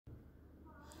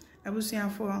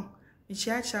abusuafo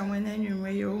mechiacha when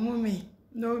anywhere you me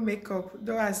no makeup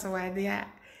do as why there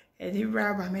edi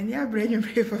braba many a brand new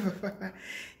papa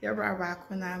your braba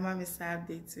kuna ma me say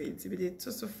update it be the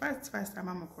so fast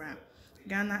amama kra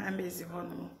Ghana embassy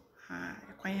hono ha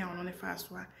kwan ya ono ne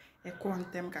fast wa e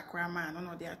kontem kakra ma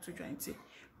no dey ato 20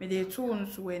 me dey to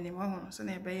nso we ni mo hono so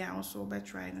na ebe ya nso be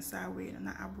try na sa we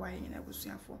na aboa yin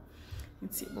abusuafo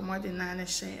nti bo mo de na na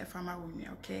share fama wuni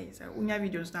okay so unya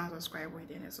videos down subscribe we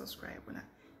dey subscribe na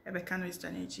ebe kan we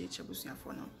stand echi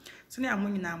abusuafo no so na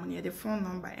amunyi na amunyi the phone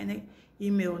number and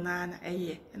email na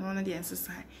eye and one of the answers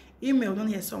email no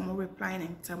yes so mo reply na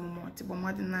ntamo mo nti bo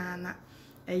mo de na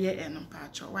eye eno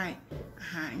pacho why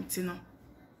nti no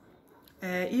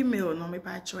email no me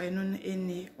pacho eno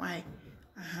eni why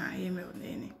email na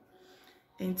eni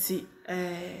nti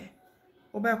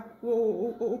oba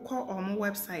call on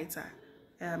website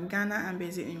Ghana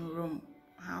Embassy in Rome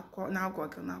now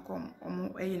Google na come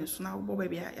eye so na bo ba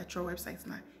ya tro website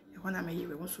na e ho na me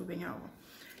yiwe wo so benya wo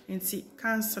nti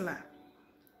counselor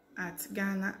at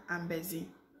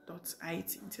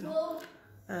ghanaembassy.it you know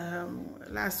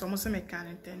last almost me can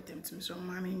intend to so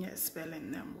mommy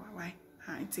spelling them why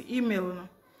it's email no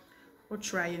or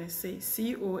try and say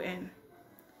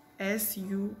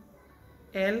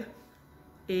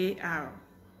CONSULAR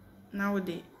now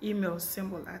the email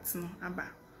symbol at no aba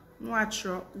no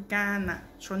atro Ghana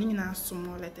troni na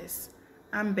small letters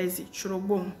embassy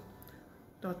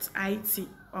churobom.it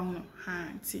on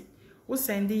ti wo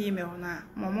send the email na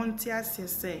momonti ase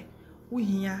say wo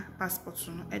hia passport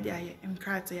no e de aye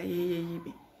nkrata ya ye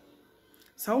bi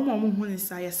sa wo mo hu ni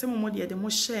sa ye se mo de mo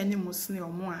share ni mo sne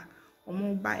omo a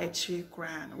omo ba echi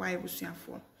kra na why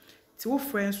busuafo ti wo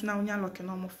friends na wonya lock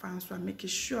na omo fans so make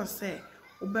sure say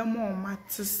wo be mo ma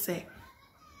te say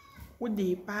wo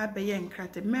de ba be ye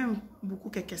nkrata mem buku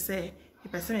keke say e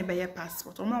person me be ye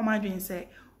passport omo ma dwen say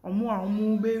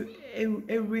omo be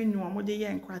every no omo de ye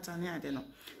nkrata na ade no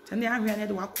tene ahwe na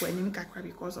de wakọ anim kakra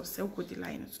because of self code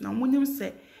line so na munim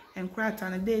say nkrata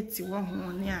na date wo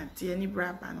ho ne ade ani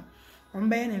braba no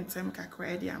ombe ne ntem kakra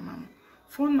e de amam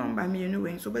phone number me no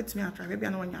we so betimi atwa bia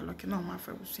na wonya lock na omo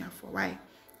afa busuafo why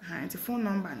the phone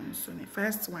number no so ne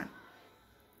first one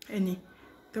any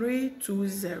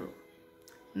 320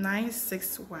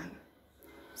 961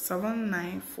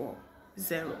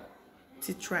 7940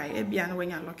 to try e bia na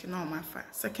wonya lock na omo afa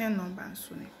second number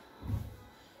so ne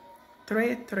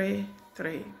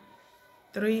 333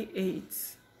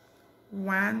 38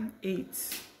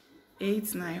 18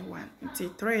 891 until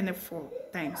 3 and 4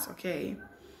 times okay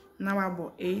now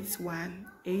about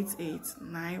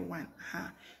 818891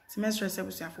 semester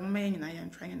service for me na yan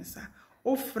trying sa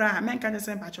ofra men kan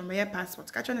say patch me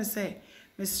passport ka chone say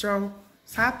Mr.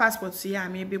 sa passport si ya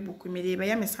me be book me dey be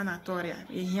ya me sanatoria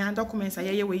e hia documents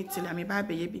aye we itila me ba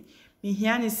be ye bi me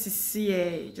hia ne sisi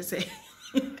e just say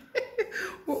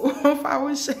of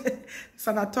our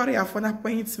sanatoria for an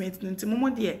appointment nti momo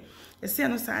de e se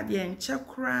no sa de enche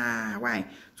kra why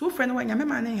two friend when your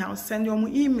man house send your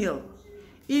email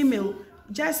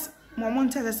just momo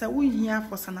tell say we here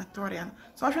for sanatoria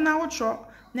so if na wo tro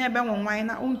na ebe won wan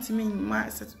na untimi ma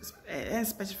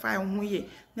specify won ye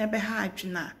na ebe ha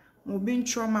atwina mo bi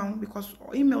ntro ma because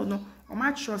email no o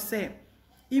ma tro say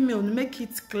email no make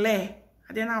it clear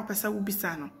ade na opesa wo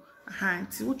bisa no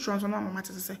nti wo tro so na mo ma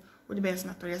tell say the best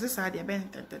natural yes say dey ben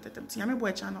nyame bo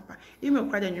echa no pa email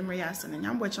kwa dey nwumre ya na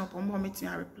nyame bo echa no mbo meeting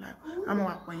a reply am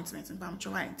appointment mbam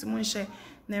chwa nti mo nhye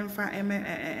na mfa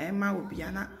ema obi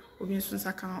ana obi nso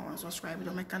nsaka on subscribe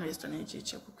do make no yesterday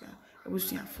eche kuka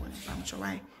ebusuafo mbam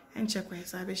chwa enche kwa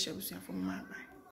sa be she ebusuafo ma ba